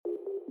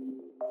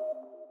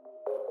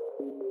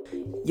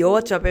Yo,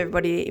 what's up,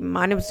 everybody?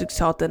 My name is Luke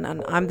Salton,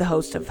 and I'm the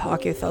host of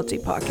Hockey Authority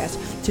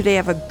podcast. Today,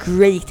 I have a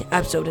great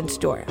episode in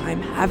store.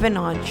 I'm having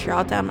on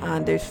Charlottetown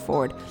Anders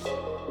forward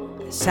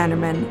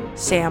centerman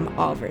Sam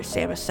Oliver.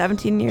 Sam is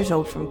 17 years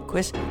old from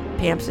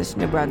Quispamsis,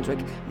 New Brunswick,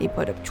 and he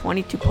put up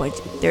 22 points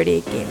in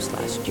 38 games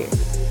last year.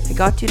 I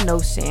got to know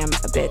Sam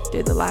a bit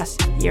through the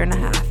last year and a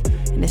half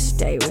in his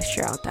stay with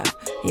Charlottetown.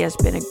 He has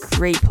been a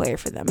great player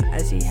for them,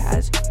 as he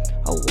has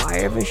a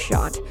wire of a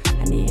shot,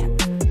 and he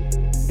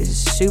is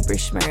super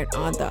smart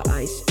on the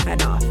ice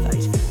and off the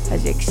ice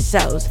as he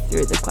excels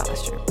through the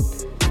classroom.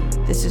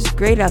 This is a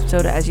great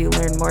episode as you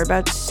learn more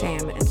about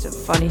Sam and some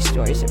funny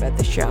stories about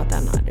the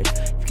Charlottetown Anders.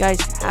 If you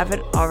guys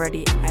haven't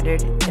already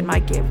entered in my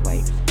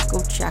giveaway,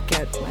 go check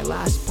out my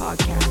last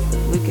podcast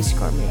with Lucas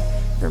Cormier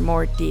for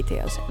more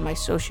details and my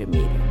social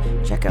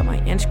media. Check out my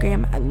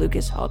Instagram at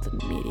Lucas Halton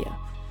Media.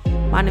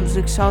 My name is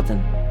Luke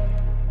Salton,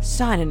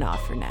 signing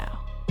off for now.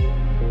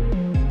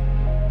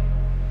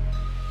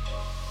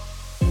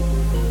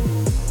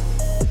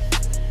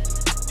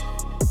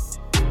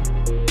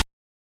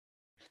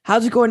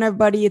 How's it going,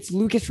 everybody? It's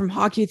Lucas from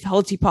Hockey with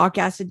Halty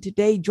podcast, and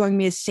today joining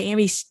me is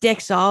Sammy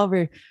Sticks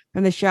Oliver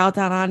from the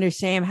Charlottetown Anders.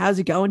 Sam, how's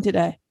it going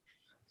today?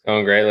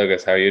 Going great,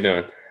 Lucas. How are you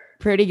doing?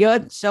 Pretty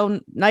good.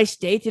 So nice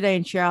day today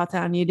in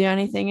Charlottetown. You do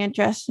anything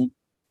interesting?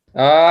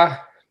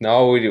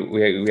 No,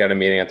 we had a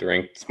meeting at the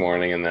rink this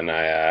morning, and then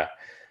I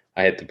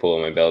hit the pool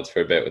in my builds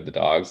for a bit with the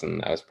dogs,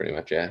 and that was pretty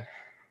much it.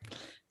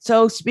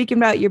 So speaking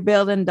about your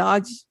building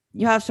dogs,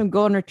 you have some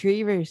golden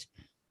retrievers.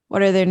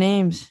 What are their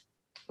names?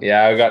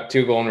 Yeah, I've got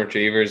two golden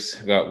retrievers.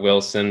 I've got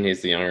Wilson,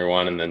 he's the younger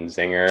one, and then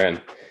Zinger, and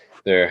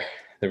they're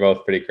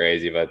both pretty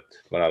crazy, but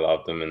I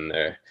love them, and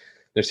they're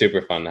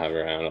super fun to have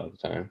around all the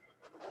time.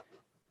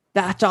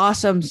 That's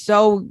awesome.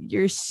 So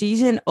your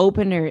season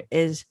opener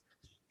is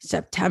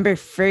September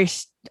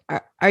 1st.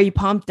 Are you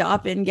pumped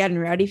up and getting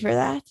ready for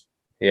that?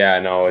 Yeah,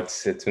 no,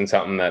 it's been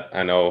something that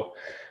I know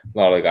a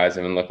lot of the guys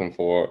have been looking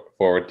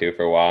forward to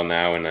for a while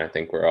now, and I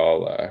think we're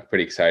all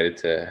pretty excited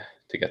to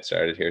get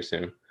started here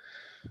soon.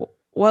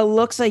 Well, it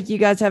looks like you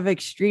guys have an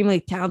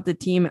extremely talented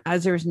team,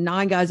 as there's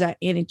 9 guys at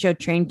NHL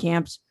train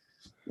camps.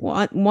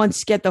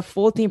 Once get the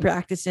full team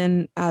practice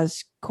in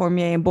as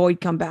Cormier and Boyd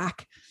come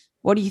back,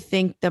 what do you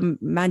think the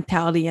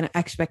mentality and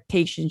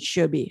expectations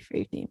should be for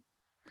your team?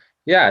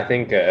 Yeah, I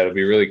think it'll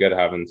be really good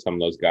having some of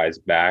those guys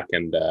back,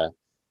 and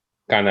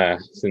kind of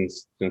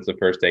since the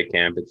first day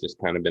camp, it's just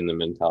kind of been the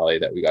mentality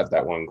that we got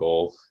that one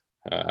goal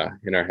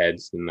in our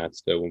heads, and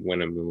that's to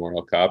win a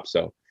Memorial Cup.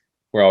 So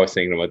we're always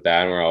thinking about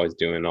that, and we're always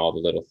doing all the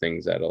little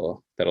things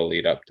that'll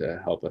lead up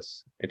to help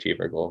us achieve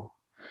our goal.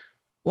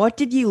 What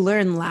did you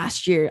learn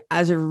last year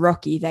as a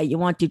rookie that you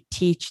want to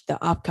teach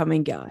the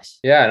upcoming guys?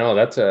 Yeah, no,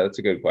 that's a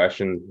good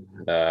question.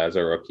 As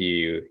a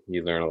rookie,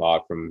 you learn a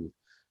lot from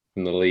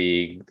the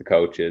league, the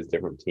coaches,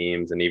 different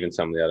teams, and even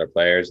some of the other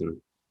players. And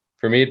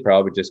for me, it'd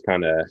probably just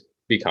kind of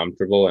be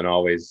comfortable and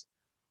always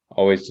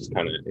just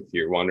kind of, if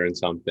you're wondering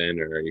something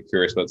or you're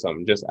curious about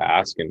something, just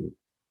ask, and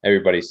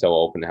everybody's so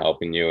open to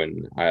helping you,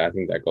 and I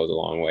think that goes a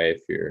long way.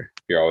 If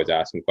you're always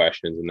asking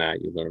questions and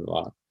that, you learn a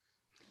lot.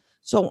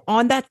 So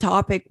on that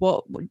topic,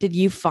 what did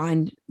you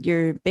find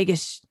your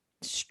biggest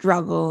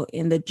struggle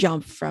in the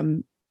jump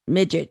from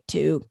midget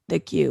to the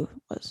Q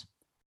was?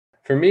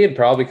 For me, it'd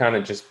probably kind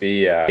of just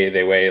be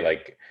the way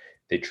like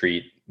they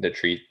treat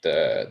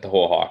the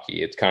whole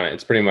hockey. It's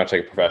pretty much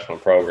like a professional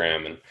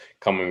program, and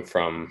coming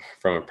from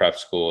a prep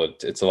school,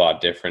 it's a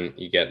lot different.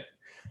 You get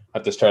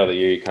at the start of the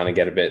year, you kind of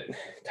get a bit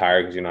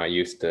tired because you're not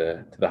used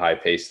to the high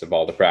pace of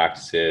all the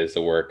practices,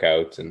 the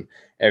workouts, and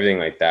everything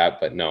like that.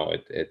 But no,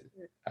 it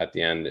at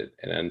the end, it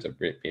ends up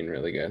being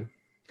really good.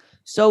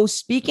 So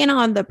speaking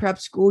on the prep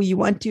school, you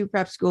went to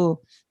prep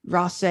school,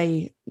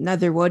 Rothesay,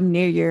 Netherwood,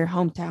 near your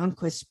hometown,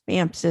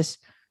 Quispamsis,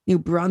 New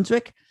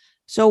Brunswick.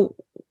 So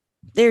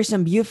there's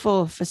some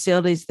beautiful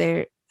facilities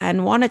there,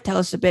 and want to tell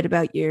us a bit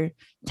about your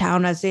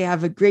town, as they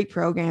have a great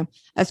program.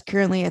 As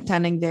currently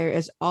attending there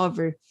is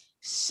Oliver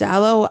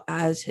Salo,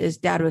 as his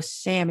dad was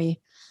Sammy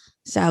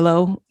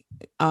Salo,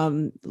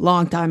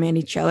 longtime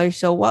NHLer.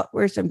 So what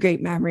were some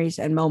great memories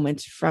and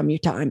moments from your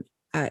time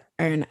at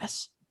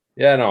RNS?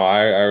 Yeah, no,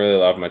 I really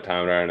loved my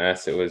time at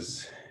RNS. It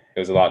was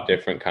a lot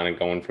different, kind of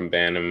going from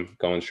Bantam,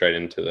 going straight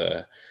into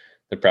the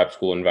prep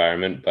school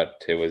environment,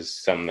 but it was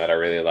something that I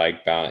really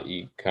liked.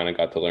 You kind of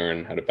got to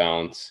learn how to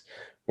balance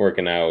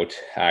working out,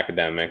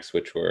 academics,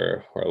 which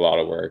were a lot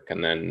of work,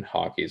 and then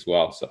hockey as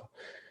well. So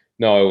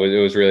no, it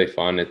was really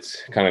fun.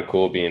 It's kind of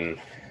cool being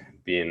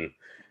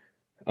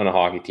on a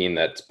hockey team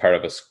that's part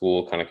of a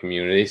school kind of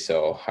community.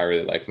 So I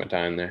really liked my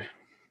time there.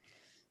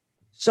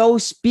 So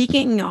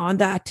speaking on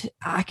that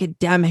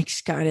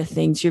academics kind of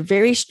things, you're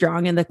very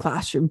strong in the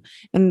classroom.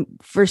 And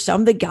for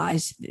some of the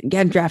guys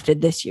getting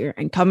drafted this year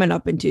and coming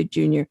up into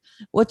junior,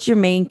 what's your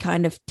main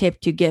kind of tip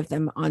to give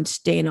them on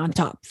staying on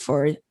top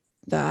for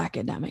the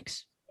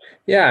academics?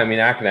 Yeah, I mean,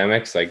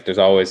 academics, like there's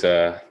always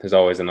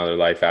another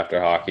life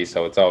after hockey.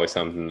 So it's always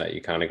something that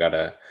you kind of got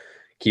to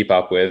keep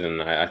up with.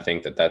 And I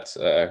think that's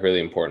a really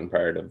important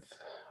part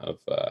of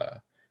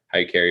how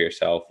you carry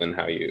yourself and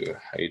how you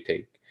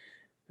take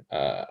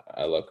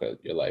a look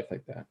at your life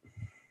like that.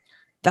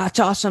 That's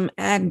awesome.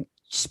 And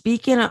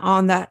speaking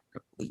on that,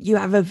 you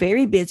have a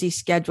very busy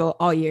schedule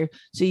all year.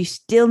 So you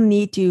still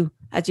need to,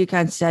 as you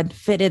kind of said,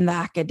 fit in the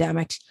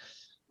academics.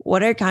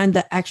 What are kind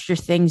of the extra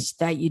things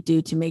that you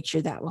do to make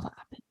sure that will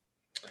happen?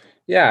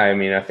 Yeah, I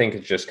mean, I think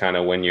it's just kind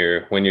of when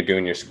you're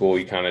doing your school,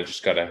 you kind of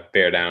just got to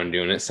bear down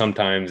doing it.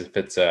 Sometimes if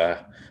it's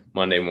a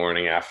Monday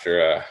morning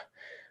after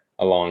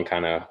a long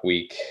kind of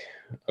week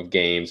of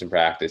games and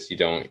practice,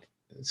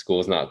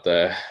 school's not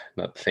the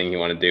thing you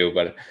want to do.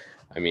 But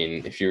I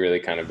mean, if you really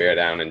kind of bear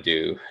down and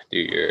do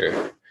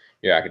your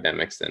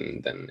academics,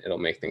 then it'll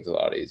make things a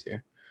lot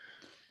easier.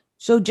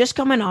 So just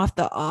coming off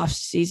the off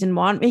season,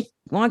 want to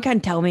kind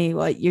of tell me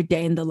what your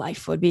day in the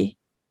life would be?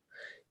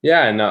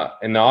 Yeah, in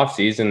the off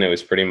season, it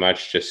was pretty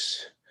much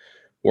just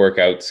work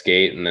out,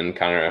 skate, and then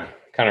kind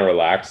of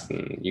relax,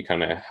 and you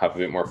kind of have a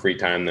bit more free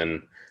time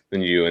than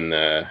you do in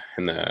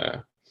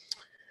the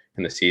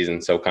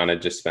season. So kind of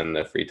just spend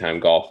the free time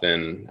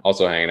golfing,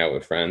 also hanging out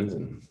with friends,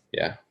 and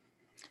yeah.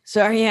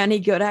 So are you any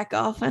good at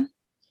golfing?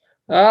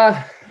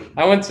 I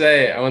wouldn't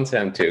say I'm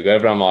too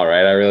good, but I'm all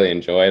right. I really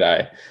enjoy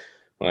it.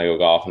 When I go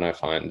golfing, I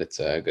find it's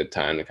a good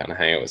time to kind of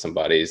hang out with some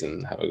buddies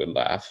and have a good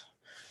laugh.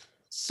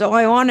 So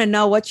I want to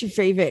know, what's your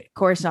favorite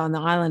course on the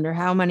island, or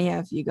how many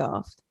have you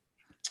golfed?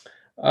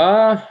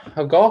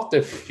 I've golfed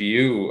a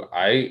few.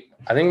 I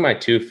think my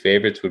two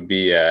favorites would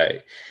be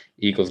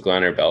Eagles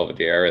Glen or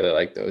Belvedere. I really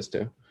like those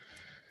two.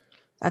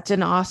 That's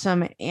an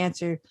awesome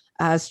answer.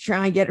 I was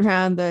trying to get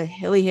around the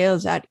hilly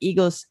hills at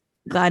Eagles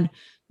Glen,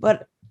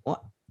 but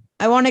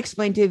I want to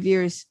explain to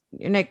viewers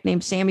your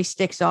nickname, Sammy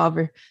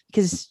Sticksolver,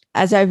 because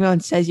as everyone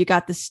says, you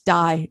got the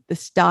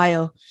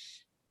style.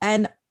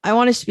 And I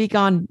want to speak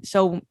on,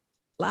 so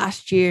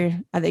last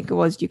year, I think it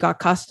was, you got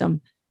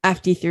custom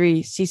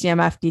FD3, CCM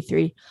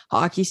FD3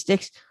 hockey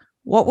sticks.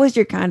 What was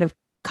your kind of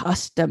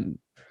customization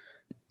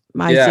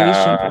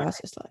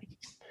process like?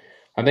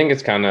 I think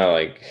it's kind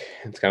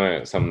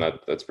of something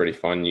that's pretty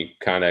fun. You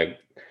kind of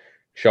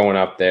showing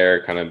up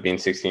there, kind of being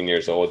 16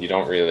 years old, you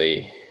don't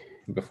really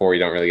get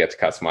to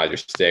customize your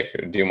stick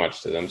or do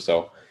much to them.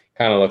 So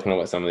kind of looking at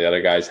what some of the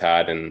other guys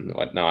had and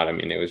whatnot, I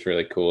mean, it was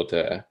really cool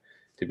to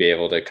be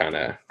able to kind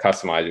of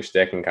customize your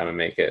stick and kind of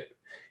make it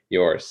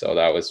yours. So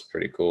that was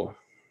pretty cool.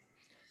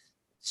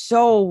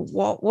 So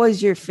what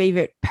was your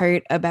favorite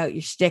part about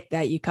your stick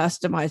that you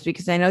customized?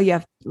 Because I know you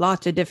have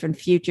lots of different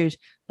features,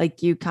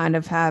 like you kind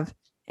of have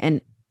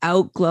an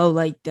outglow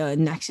like the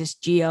Nexus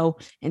Geo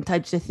and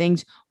types of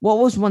things. What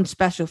was one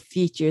special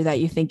feature that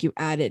you think you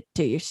added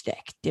to your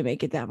stick to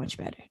make it that much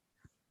better?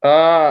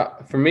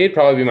 For me, it'd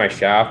probably be my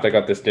shaft. I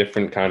got this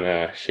different kind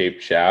of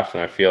shaped shaft,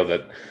 and I feel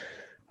that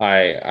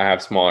I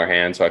have smaller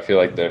hands, so I feel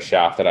like the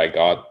shaft that I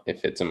got, it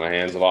fits in my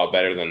hands a lot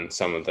better than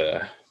some of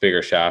the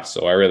bigger shafts.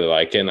 So I really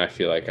like it, and I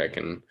feel like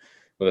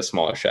with a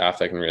smaller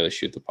shaft, I can really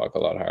shoot the puck a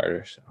lot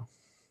harder.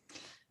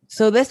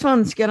 So this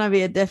one's gonna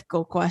be a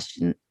difficult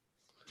question.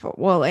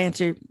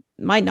 Answer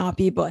might not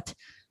be, but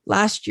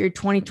last year,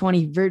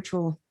 2020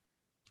 virtual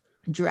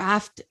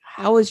draft,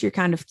 how was your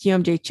kind of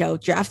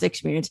QMJHL draft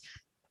experience,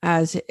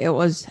 as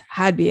it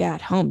had to be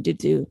at home due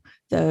to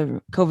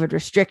the COVID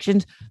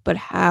restrictions, but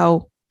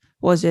how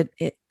was it?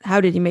 How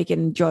did you make it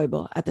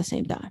enjoyable at the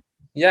same time?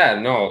 Yeah,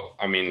 no,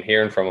 I mean,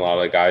 hearing from a lot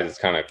of the guys, it's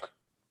kind of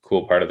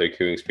cool part of their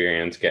Q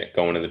experience,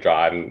 going to the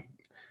draft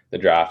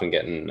and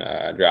getting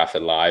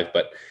drafted live.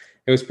 But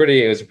it was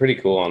pretty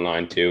cool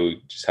online too.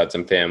 We just had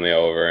some family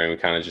over and we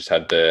kind of just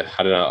had it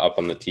up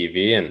on the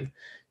TV, and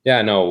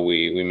yeah, no,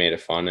 we made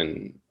it fun,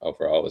 and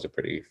overall it was a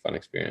pretty fun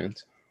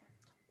experience.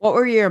 What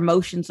were your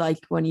emotions like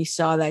when you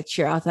saw that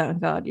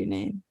Charlottetown called your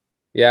name?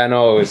 Yeah,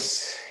 no, it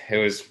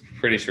was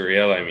pretty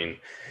surreal. I mean,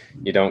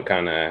 you don't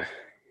kind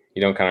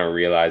of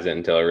realize it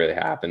until it really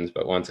happens,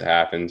 but once it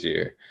happens,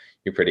 you're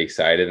pretty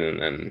excited,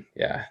 and then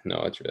yeah,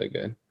 no, it's really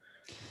good.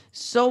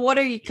 So what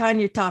are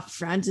your top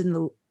friends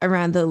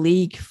around the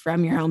league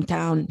from your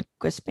hometown,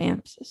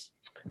 Quispamsis?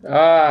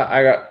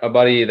 I got a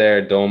buddy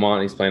there,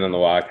 Dolmont. He's playing on the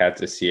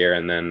Wildcats this year,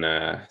 and then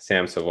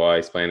Sam Savoy.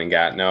 He's playing in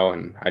Gatineau,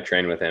 and I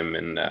train with him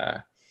in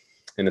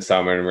the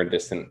summer, and we're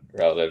distant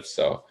relatives,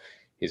 so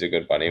he's a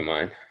good buddy of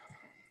mine.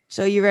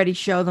 So you ready to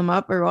show them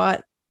up or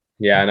what?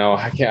 Yeah, no,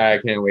 I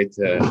can't wait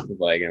to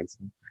play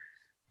against him.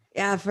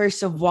 Yeah,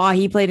 first of all,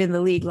 he played in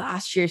the league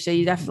last year, so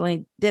you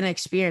definitely didn't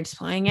experience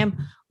playing him.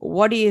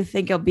 What do you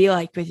think it'll be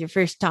like with your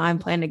first time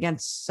playing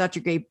against such a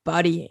great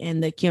buddy in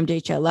the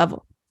QMJHL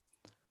level?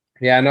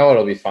 Yeah, I know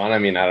it'll be fun. I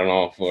mean, I don't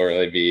know if we'll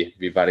really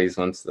be buddies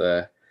once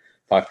the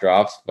puck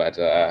drops, but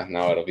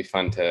no, it'll be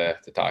fun to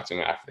talk to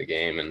him after the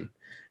game and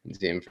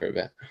see him for a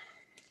bit.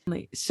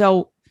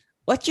 So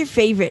what's your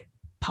favorite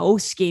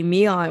post-game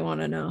meal? I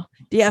want to know.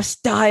 Do you have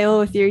style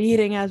with your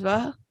eating as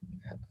well?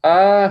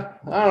 I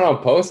don't know.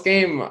 Post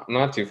game, I'm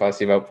not too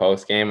fussy about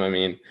post game. I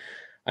mean,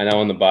 I know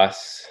on the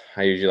bus,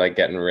 I usually like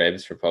getting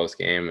ribs for post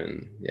game,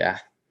 and yeah.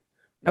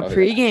 A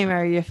pre-game,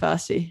 are you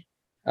fussy?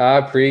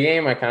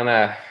 Pre-game, I've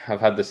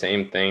had the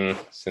same thing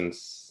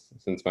since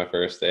my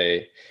first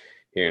day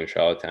here in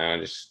Charlottetown.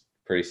 Just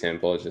pretty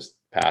simple, just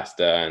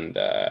pasta and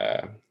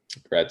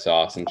red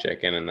sauce and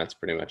chicken, and that's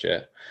pretty much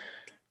it.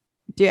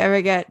 Do you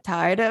ever get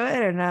tired of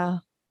it or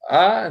no?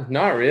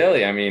 Not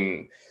really. I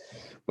mean,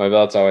 my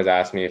belts always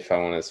ask me if I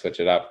want to switch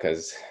it up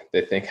because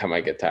they think I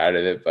might get tired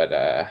of it. But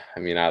I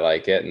mean, I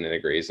like it and it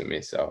agrees with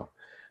me, so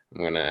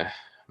I'm gonna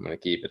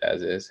keep it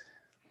as is.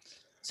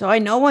 So I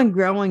know when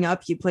growing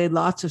up, you played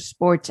lots of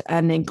sports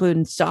and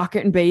including soccer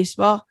and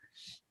baseball.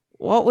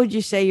 What would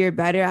you say you're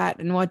better at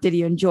and what did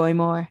you enjoy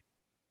more?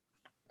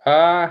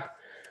 Uh,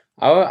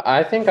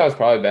 I think I was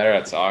probably better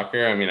at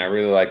soccer. I mean, I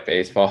really like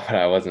baseball, but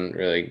I wasn't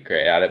really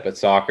great at it. But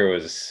soccer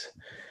was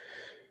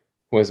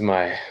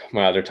my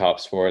other top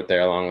sport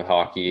there, along with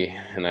hockey.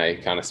 And I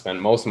kind of spent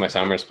most of my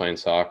summers playing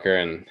soccer,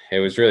 and it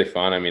was really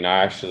fun. I mean,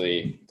 I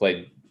actually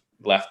played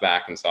left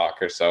back in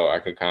soccer, so I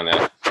could kind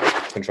of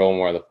control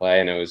more of the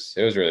play, and it was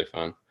really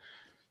fun.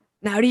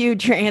 Now, do you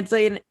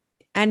translate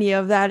any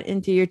of that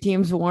into your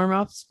team's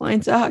warm-ups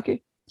playing soccer?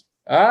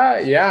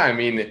 Yeah. I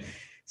mean,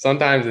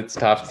 sometimes it's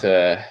tough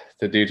to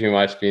do too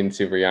much being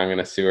super young in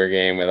a sewer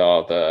game with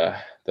all the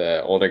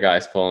older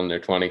guys pulling their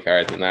 20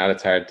 cards and that.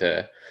 It's hard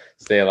to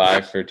stay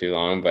alive for too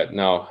long. But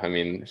no, I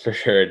mean, for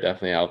sure, it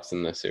definitely helps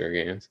in the sewer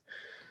games.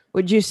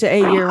 Would you say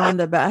you're one of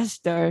the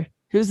best or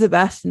who's the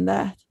best in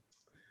that?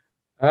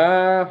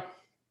 Uh,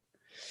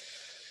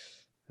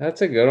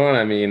 that's a good one.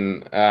 I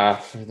mean,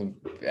 for the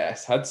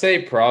best, I'd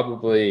say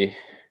probably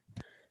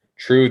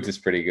Trudes is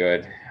pretty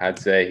good. I'd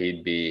say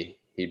he'd be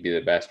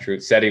the best.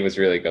 Trudes said he was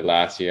really good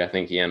last year. I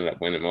think he ended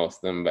up winning most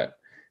of them, but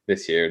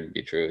this year it'd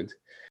be Trudes.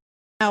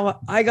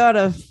 Now, I got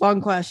a fun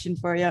question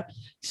for you.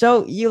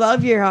 So you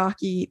love your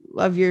hockey,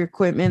 love your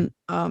equipment.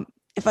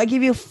 If I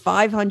give you a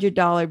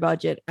 $500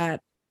 budget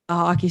at a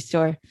hockey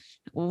store,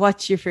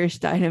 what's your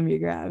first item you're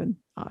grabbing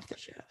off the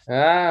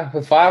shelf?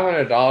 With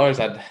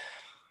 $500,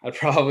 I'd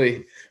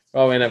probably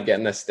end up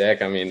getting a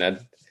stick. I mean, I'd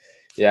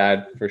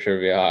for sure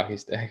be a hockey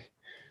stick.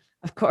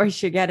 Of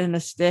course, you're getting a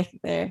stick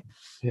there,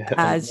 Yeah,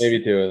 as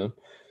maybe two of them.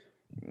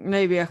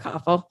 maybe a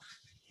couple.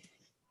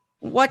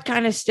 What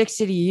kind of sticks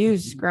did you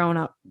use growing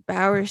up?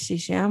 Bauer,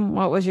 CCM?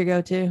 What was your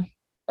go-to?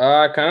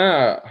 Kind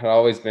of had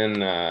always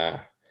been.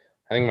 I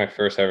think my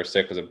first ever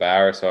stick was a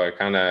Bauer, so I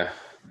kind of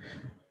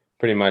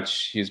pretty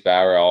much used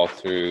Bauer all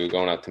through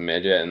going up to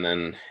midget, and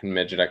then in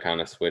midget I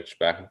kind of switched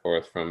back and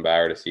forth from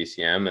Bauer to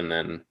CCM,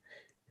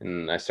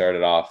 and I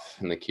started off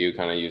in the queue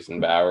kind of using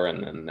Bauer,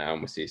 and then now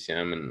I'm with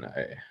CCM, and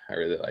I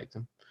really liked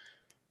them.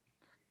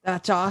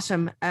 That's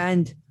awesome.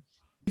 And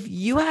if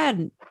you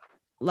had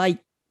like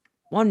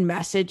one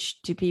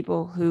message to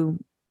people who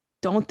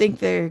don't think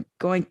they're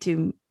going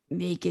to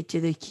make it to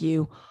the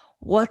queue,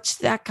 what's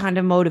that kind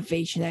of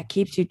motivation that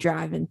keeps you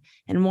driving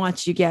and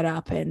wants you get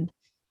up and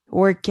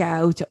work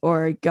out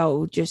or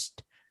go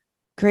just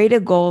create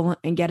a goal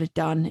and get it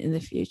done in the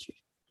future?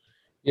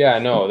 Yeah,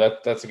 no,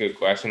 that's a good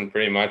question.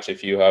 Pretty much,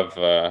 if you have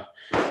a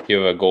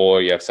goal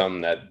or you have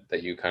something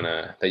that you kind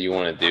of that you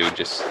want to do,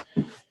 just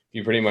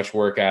you pretty much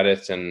work at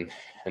it and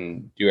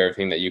do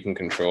everything that you can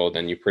control,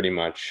 then you pretty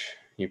much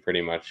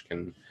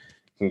can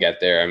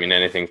get there. I mean,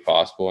 anything's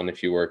possible, and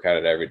if you work at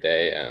it every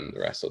day, and the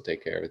rest will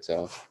take care of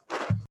itself.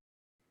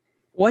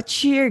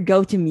 What's your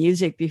go-to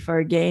music before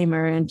a game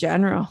or in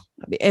general?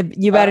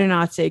 You better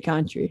not say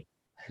country.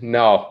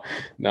 No,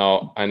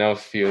 I know a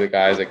few of the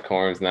guys at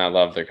Corms and that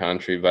love their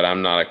country, but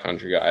I'm not a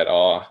country guy at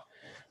all.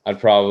 I'd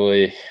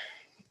probably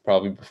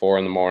before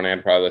in the morning,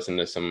 I'd probably listen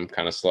to some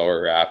kind of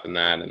slower rap and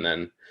that, and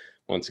then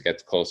once it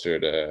gets closer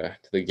to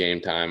the game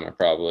time, I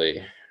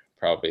probably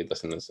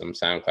listen to some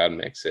SoundCloud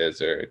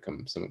mixes or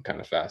some kind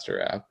of faster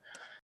rap.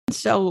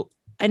 So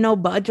I know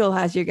Budgel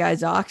has your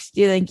guys' ox.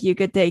 Do you think you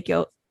could take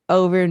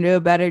over and do a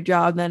better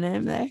job than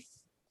him there?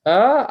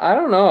 I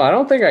don't know. I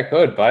don't think I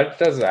could. Bud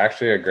does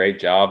actually a great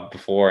job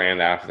before and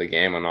after the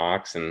game on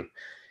Ox, and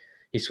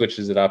he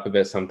switches it up a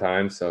bit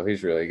sometimes, so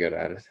he's really good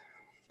at it.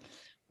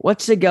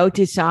 What's the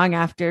go-to song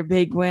after a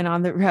big win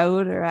on the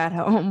road or at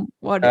home?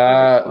 What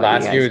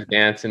last year was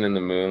Dancing in the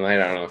Moonlight.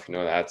 I don't know if you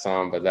know that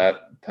song, but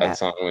that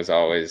song was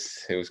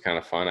kind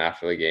of fun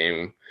after the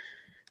game.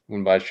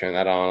 When Bud turned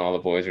that on, all the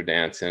boys are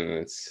dancing, and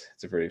it's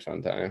a pretty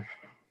fun time.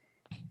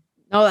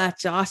 Oh,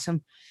 that's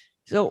awesome.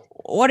 So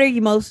what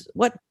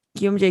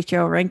QMJ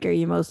Trail rank are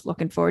you most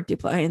looking forward to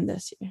playing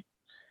this year?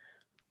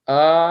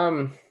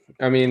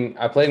 I mean,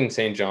 I played in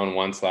St. John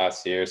once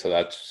last year, so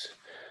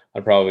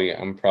I'm probably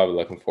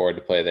looking forward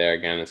to play there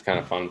again. It's kind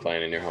of fun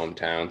playing in your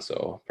hometown,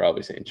 so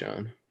probably St.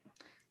 John.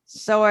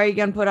 So are you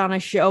gonna put on a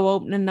show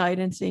opening night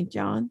in St.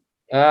 John?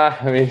 I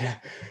mean,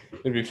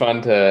 it'd be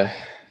fun to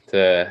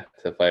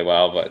play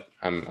well, but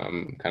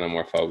I'm kind of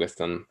more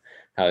focused on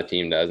how the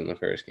team does in the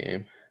first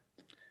game.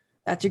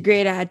 That's a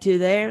great attitude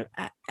there.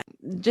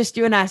 Just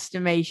do an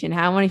estimation.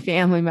 How many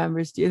family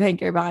members do you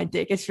think are buying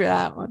tickets for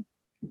that one?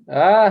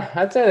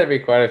 I'd say there'd be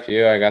quite a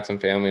few. I got some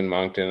family in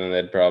Moncton, and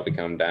they'd probably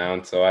come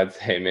down. So I'd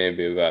say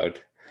maybe about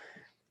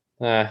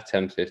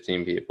 10,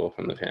 15 people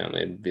from the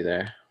family would be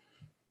there.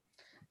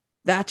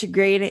 That's a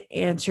great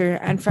answer.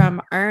 And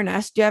from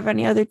RNS, do you have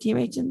any other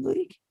teammates in the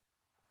league?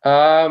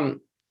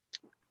 On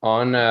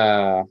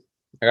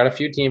I got a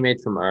few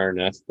teammates from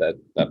RNS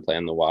that play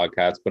on the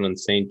Wildcats, but in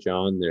St.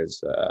 John,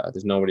 there's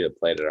nobody that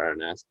played at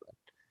RNS. But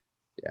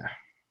yeah.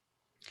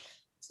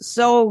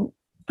 So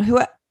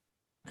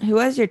who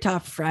has your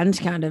top friends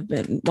kind of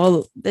been?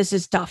 Well, this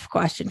is a tough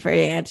question for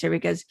you to answer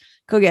because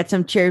could get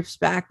some chirps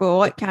back. But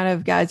what kind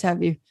of guys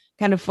have you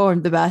kind of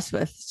formed the best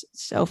with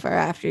so far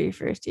after your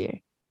first year?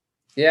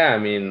 Yeah, I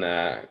mean,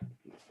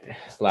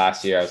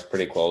 last year I was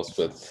pretty close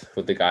with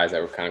the guys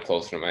that were kind of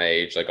closer to my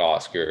age, like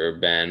Oscar,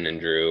 Ben, and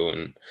Drew,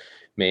 and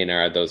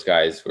Maynard. Those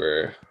guys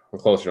were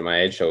closer to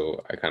my age,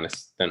 so I kind of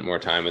spent more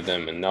time with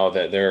them and know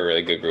that they're a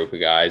really good group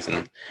of guys.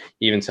 And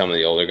even some of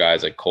the older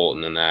guys like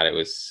Colton and that, it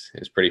was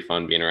pretty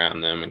fun being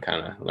around them and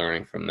kind of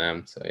learning from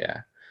them. So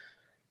yeah.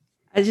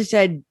 As you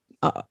said,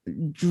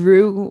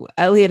 Drew,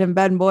 Elliot, and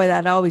Ben Boy,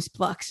 that always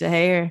plucks a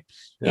hair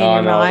in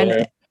your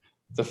mind.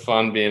 It's a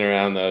fun being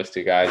around those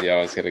two guys. You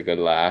always get a good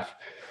laugh.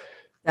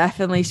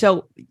 Definitely.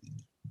 So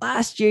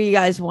last year you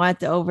guys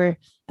went over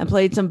and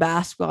played some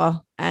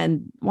basketball,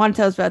 and want to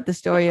tell us about the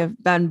story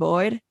of Ben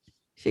Boyd,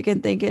 if you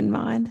can think in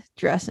mind,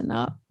 dressing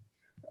up.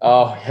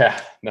 Oh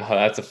yeah, no,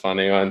 that's a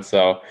funny one.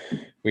 So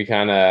we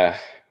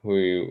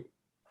during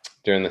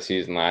the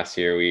season last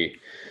year,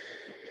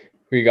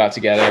 we got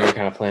together, we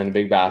kind of planned a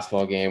big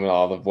basketball game with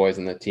all the boys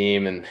in the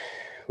team, and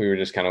we were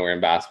just kind of wearing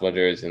basketball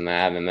jerseys and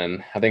that. And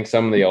then I think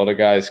some of the older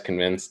guys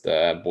convinced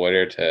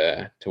Boyder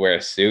to wear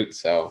a suit.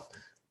 So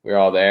we were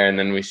all there, and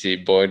then we see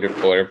Boyder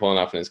pulling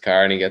up in his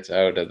car, and he gets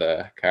out of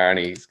the car, and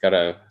he's got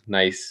a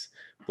nice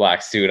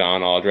black suit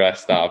on, all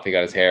dressed up. He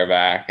got his hair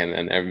back, and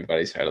then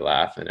everybody started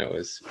laughing. It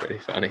was pretty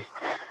funny.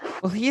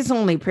 Well, he's the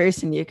only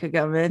person you could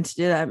convince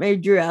to do that. Maybe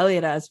Drew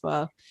Elliott as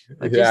well.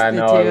 But Yeah, just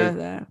the two of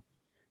them.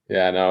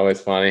 Yeah, no,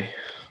 it's funny.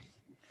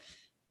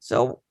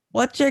 So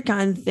what's your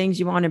kind of things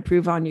you want to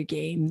improve on your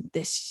game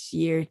this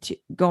year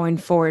going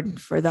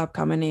forward for the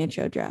upcoming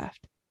intro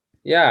draft?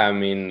 Yeah, I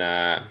mean,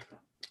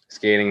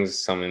 skating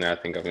is something that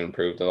I think I've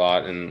improved a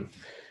lot in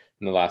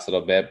the last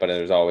little bit, but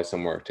there's always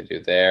some work to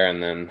do there.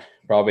 And then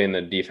probably in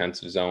the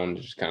defensive zone,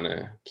 just kind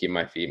of keep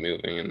my feet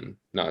moving and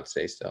not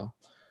stay still.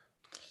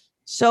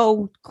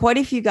 So quite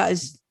a few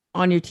guys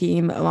on your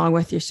team, along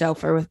with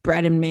yourself or with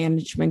Brennan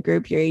Management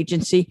Group, your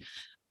agency,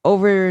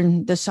 over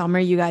the summer,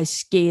 you guys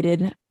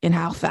skated in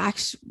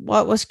Halifax.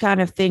 What was kind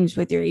of things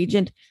with your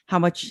agent? How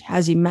much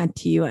has he meant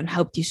to you and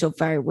helped you so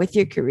far with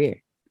your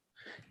career?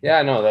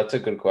 Yeah, no, that's a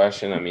good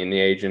question. I mean, the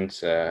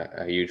agent's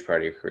a huge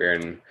part of your career,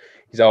 and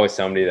he's always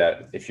somebody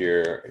that if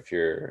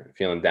you're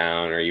feeling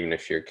down or even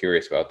if you're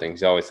curious about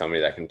things, he's always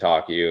somebody that can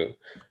talk to you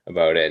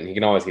about it, and he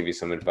can always give you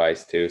some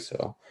advice too.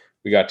 So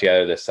we got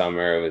together this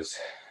summer. It was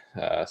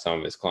some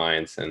of his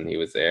clients, and he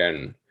was there,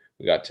 and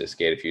we got to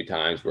skate a few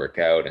times, work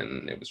out,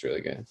 and it was really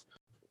good.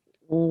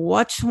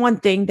 What's one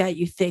thing that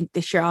you think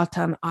the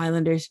Charlottetown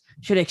Islanders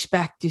should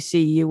expect to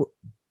see you,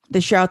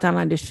 the Charlottetown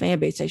Islanders fan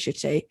base, I should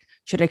say,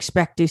 should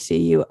expect to see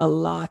you a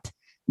lot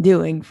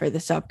doing for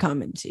this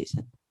upcoming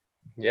season?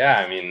 Yeah,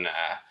 I mean,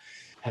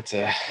 that's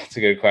a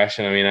good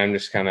question. I mean, I'm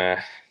just kind of,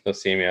 they'll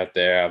see me out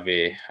there.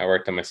 I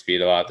worked on my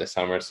speed a lot this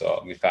summer, so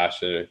I'll be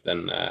faster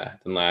than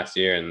last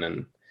year. And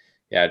then,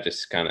 yeah,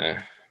 just kind of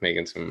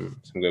making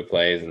some good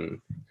plays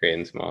and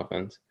creating some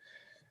offense.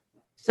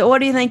 So what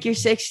do you think your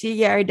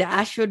 60-yard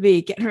dash would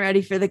be getting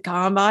ready for the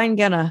combine?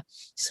 Gonna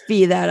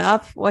speed that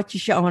up? What you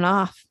showing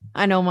off?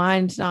 I know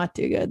mine's not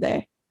too good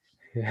there.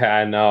 Yeah,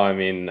 I know. I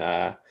mean,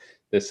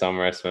 this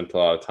summer I spent a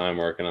lot of time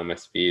working on my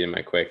speed and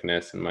my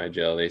quickness and my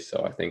agility.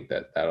 So I think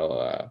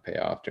that'll pay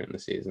off during the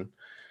season.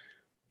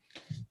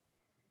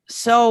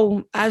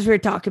 So as we were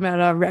talking about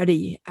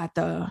already at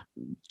the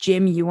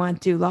gym you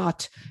went to a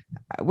lot,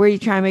 were you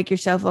trying to make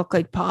yourself look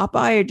like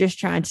Popeye or just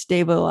trying to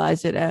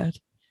stabilize it out?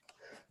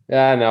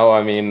 Yeah, no,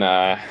 I mean,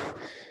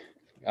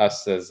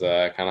 us as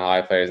kind of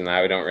high players and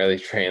that, we don't really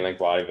train like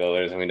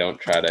bodybuilders, and we don't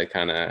try to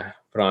kind of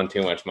put on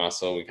too much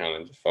muscle. We kind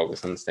of just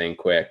focus on staying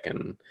quick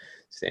and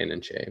staying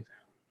in shape.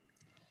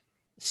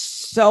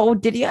 So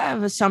did you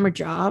have a summer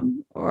job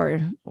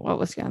or what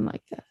was kind of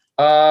like that?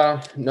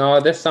 No,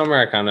 this summer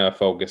I kind of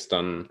focused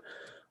on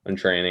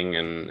training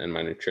and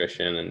my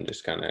nutrition and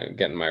just kind of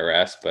getting my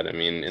rest. But I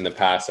mean, in the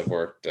past I've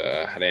worked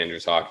at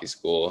Andrews Hockey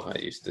School. I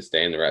used to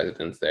stay in the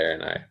residence there,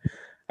 and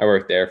I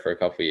worked there for a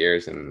couple of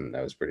years, and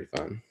that was pretty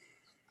fun.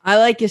 I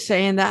like you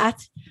saying that.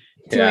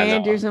 Two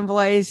Andrews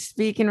employees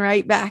speaking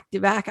right back to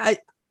back.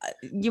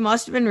 You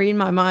must have been reading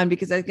my mind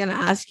because I was going to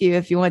ask you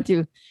if you went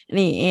to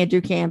any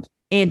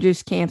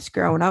Andrews camps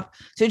growing up.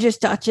 So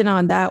just touching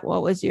on that,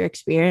 what was your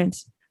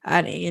experience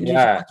at Andrews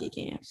hockey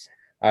camps?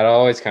 I'd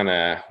always kind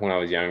of, when I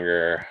was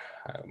younger,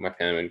 my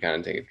family would kind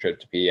of take a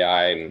trip to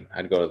PEI, and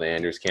I'd go to the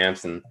Andrews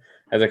camps. And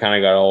as I kind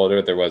of got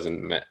older, there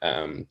wasn't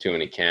too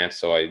many camps,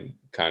 so I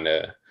kind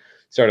of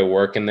started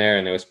working there,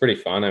 and it was pretty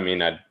fun. I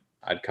mean, I'd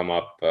come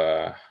up,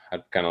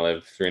 I'd kind of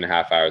live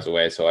 3.5 hours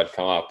away. So I'd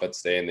come up, I'd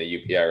stay in the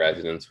UPI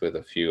residence with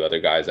a few other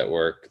guys that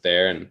work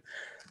there, and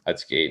I'd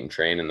skate and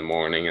train in the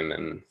morning. And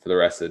then for the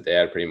rest of the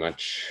day, I'd pretty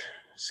much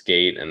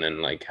skate and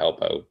then like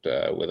help out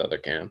with other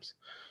camps.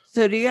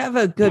 So do you have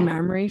a good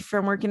memory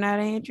from working at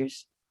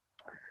Andrews?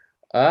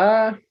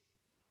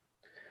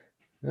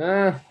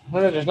 Well,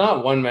 there's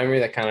not one memory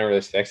that kind of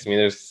really sticks to me.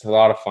 There's a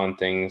lot of fun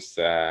things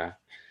that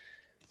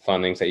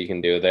you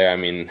can do there. I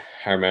mean,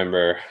 I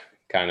remember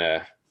kind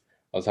of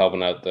I was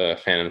helping out the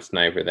Phantom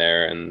Sniper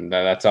there, and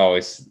that's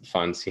always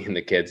fun seeing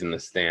the kids in the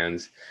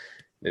stands.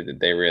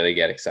 They really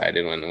get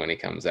excited when he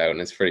comes out,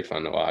 and it's pretty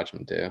fun to watch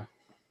him too.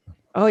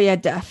 Oh yeah,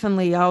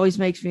 definitely. Always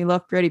makes me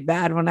look pretty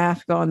bad when I have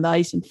to go on the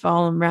ice and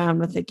follow him around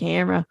with the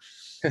camera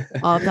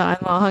all time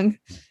long.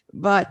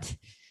 But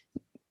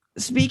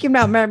speaking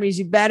about memories,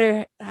 you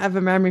better have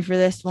a memory for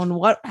this one.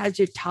 What has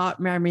your top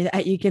memory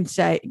that you can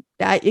say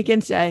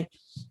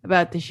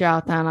about the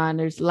Charlottetown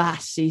Islanders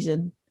last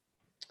season?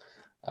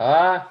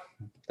 Uh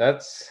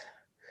that's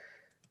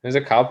there's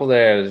a couple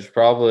there. There's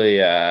probably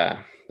the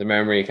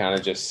memory kind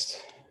of just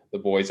the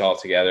boys all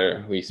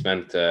together. We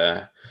spent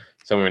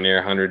somewhere near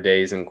 100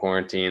 days in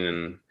quarantine,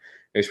 and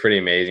it was pretty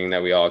amazing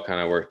that we all kind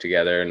of worked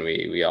together and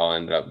we all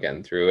ended up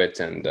getting through it.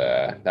 And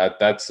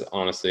that's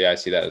honestly, I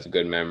see that as a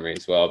good memory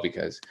as well,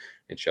 because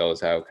it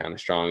shows how kind of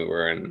strong we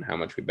were and how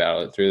much we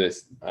battled it through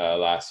this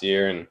last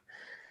year. And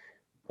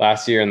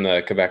last year in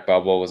the Quebec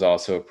bubble was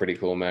also a pretty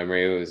cool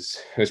memory. It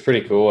was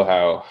pretty cool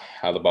how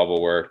the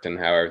bubble worked and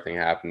how everything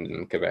happened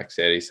in Quebec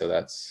City. So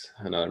that's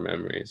another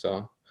memory.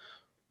 So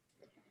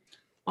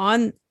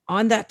On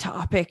that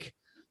topic,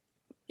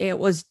 it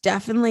was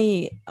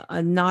definitely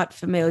a not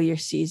familiar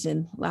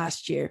season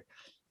last year.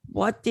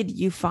 What did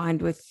you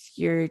find with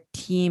your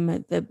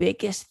team? The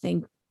biggest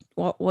thing,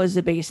 what was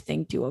the biggest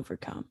thing to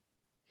overcome?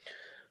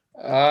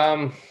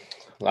 um,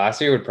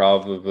 last year would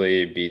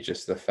probably be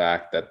just the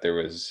fact that there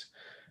was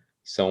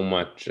so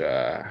much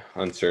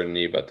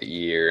uncertainty about the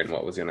year and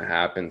what was going to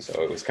happen.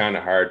 So it was kind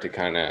of hard to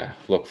kind of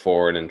look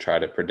forward and try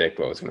to predict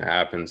what was going to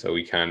happen. So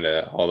we kind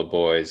of, all the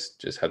boys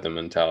just had the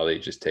mentality,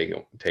 just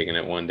taking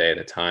it one day at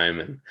a time.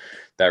 And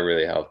that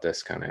really helped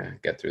us kind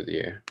of get through the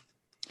year.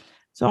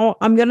 So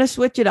I'm going to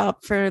switch it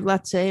up for,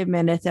 let's say, a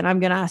minute, and I'm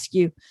going to ask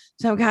you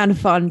some kind of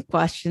fun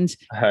questions.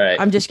 All right.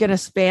 I'm just going to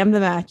spam the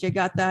match. I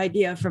got the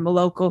idea from a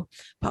local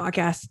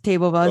podcast,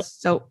 Table Buzz.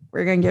 So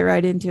we're going to get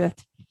right into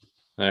it.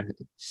 All right.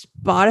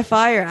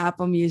 Spotify or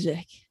Apple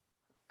Music?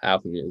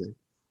 Apple Music.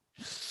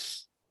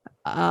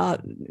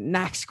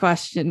 Next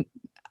question.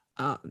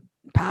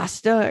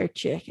 Pasta or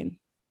chicken?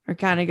 Or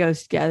kind of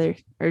goes together?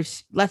 Or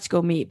let's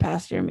go meat,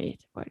 pasta or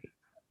meat? What?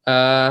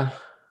 I'll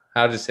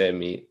just say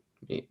meat.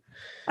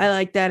 I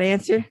like that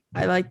answer.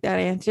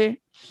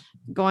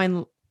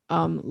 Going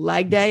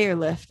leg day or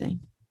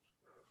lifting?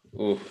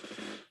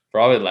 Oof.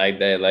 Probably leg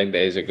day. Leg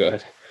days are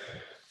good.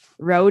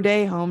 Road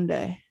day, home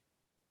day?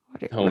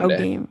 Home road day.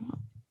 game.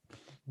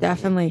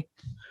 Definitely.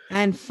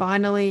 And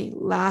finally,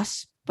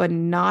 last but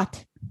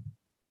not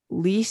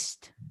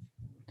least,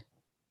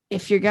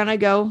 if you're gonna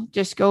go,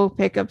 just go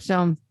pick up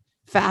some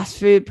fast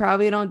food.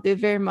 Probably don't do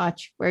very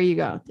much. Where are you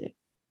going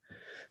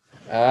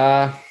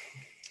to?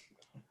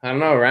 I don't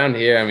know, around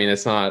here, I mean,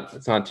 it's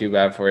not too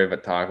bad for you,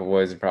 but Taco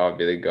Boys would probably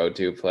be the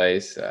go-to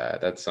place.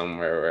 That's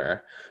somewhere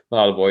where a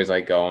lot of boys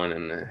like going,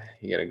 and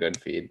you get a good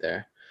feed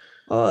there.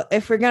 Well,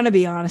 if we're gonna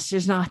be honest,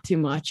 there's not too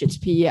much. It's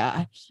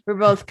PI. We're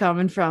both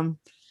coming from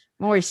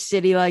more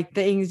city-like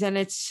things, and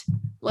it's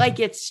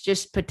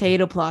just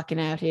potato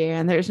plucking out here,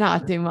 and there's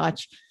not too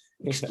much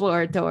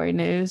exploratory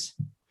news.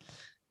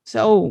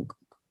 So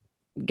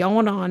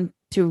going on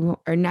to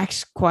our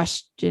next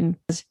question,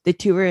 the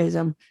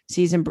tourism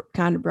season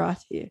kind of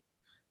brought to you.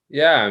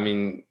 Yeah, I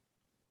mean,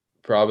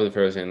 probably the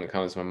first thing that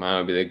comes to my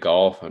mind would be the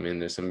golf. I mean,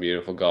 there's some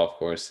beautiful golf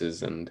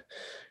courses, and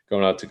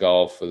going out to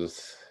golf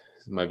with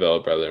my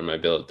billet brother and my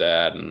billet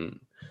dad, and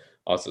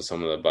also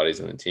some of the buddies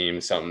on the team,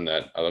 something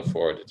that I look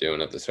forward to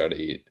doing at the start of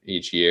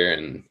each year.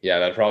 And yeah,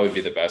 that'd probably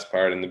be the best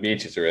part. And the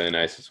beaches are really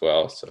nice as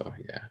well. So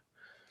yeah.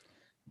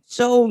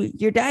 So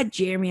your dad,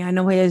 Jeremy, I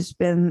know he has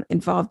been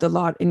involved a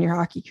lot in your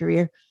hockey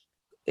career.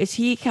 Is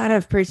he kind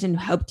of person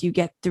who helped you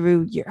get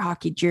through your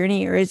hockey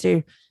journey, or is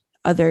there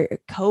other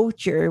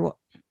coach, or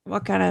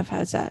what kind of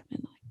has that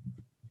been like?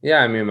 Yeah,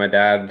 I mean, my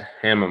dad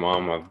and my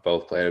mom have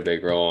both played a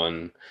big role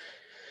in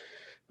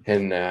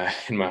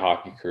my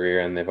hockey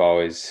career, and they've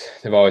always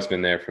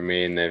been there for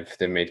me, and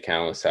they've made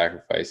countless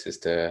sacrifices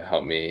to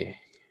help me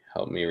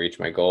reach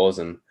my goals.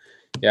 And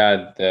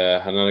yeah,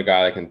 another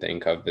guy I can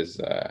think of is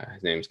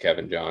his name's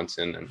Kevin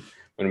Johnson. And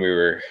when we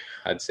were,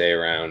 I'd say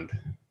around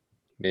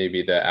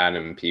maybe the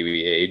Adam and Pee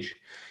Wee age,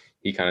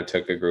 he kind of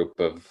took a group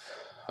of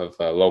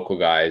local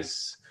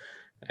guys,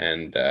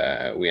 and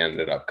we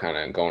ended up kind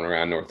of going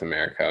around North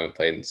America and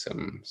played in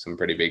some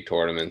pretty big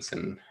tournaments,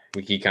 and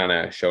he kind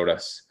of showed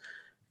us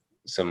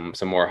some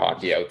more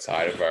hockey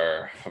outside of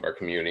our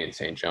community in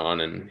St. John,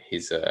 and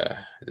he's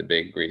a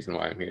big reason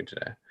why I'm here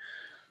today.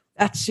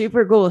 That's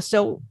super cool.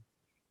 So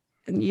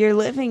you're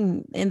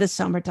living in the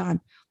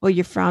summertime. Well,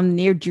 you're from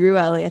near Drew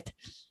Elliott.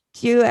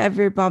 Do you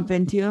ever bump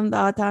into him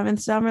the time in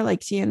summer,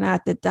 like seeing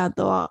at the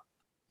dental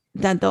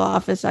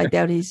office? I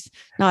doubt he's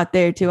not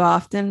there too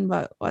often,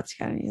 but what's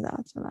kind of your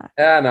thoughts on that?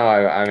 Yeah, no,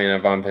 I mean, I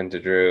bump into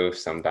Drew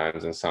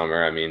sometimes in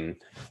summer. I mean,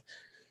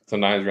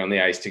 sometimes we're on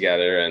the ice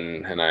together,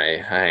 and I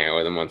hang out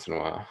with him once in a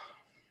while.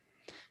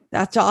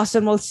 That's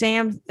awesome. Well,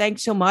 Sam,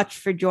 thanks so much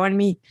for joining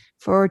me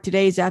for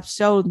today's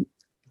episode.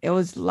 It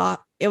was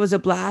a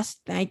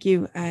blast. Thank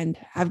you, and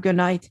have a good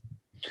night.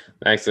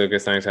 Thanks,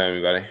 Lucas. Thanks for having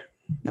me, buddy.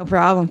 No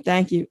problem.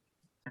 Thank you.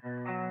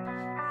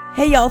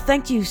 Hey, y'all.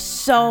 Thank you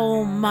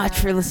so much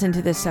for listening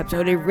to this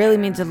episode. It really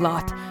means a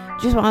lot.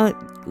 Just want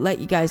to let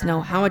you guys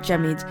know how much that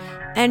means.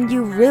 And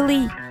you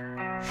really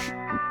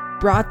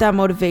brought that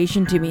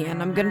motivation to me.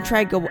 And I'm going to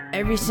try to go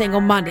every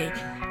single Monday.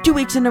 2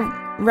 weeks in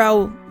a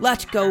row.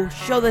 Let's go.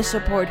 Show the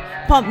support.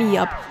 Pump me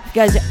up. You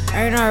guys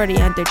aren't already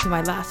entered to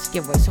my last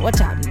giveaway. So what's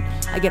happening?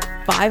 I get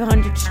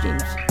 500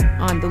 streams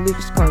on the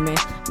Lucas Gourmet.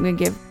 I'm going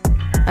to give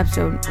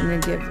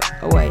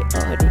away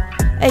a hoodie.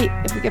 Hey,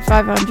 if we get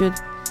 500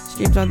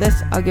 streams on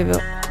this, I'll give a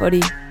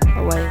hoodie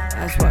away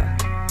as well.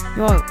 You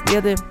know, the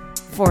other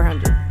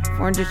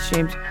 400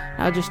 streams,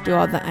 I'll just do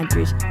all the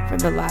entries from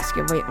the last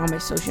giveaway on my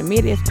social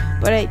medias.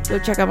 But hey, go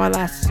check out my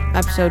last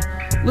episode.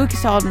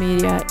 Lucas Hall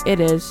Media, it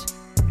is.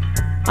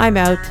 I'm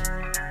out.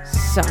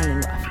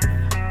 Signing off.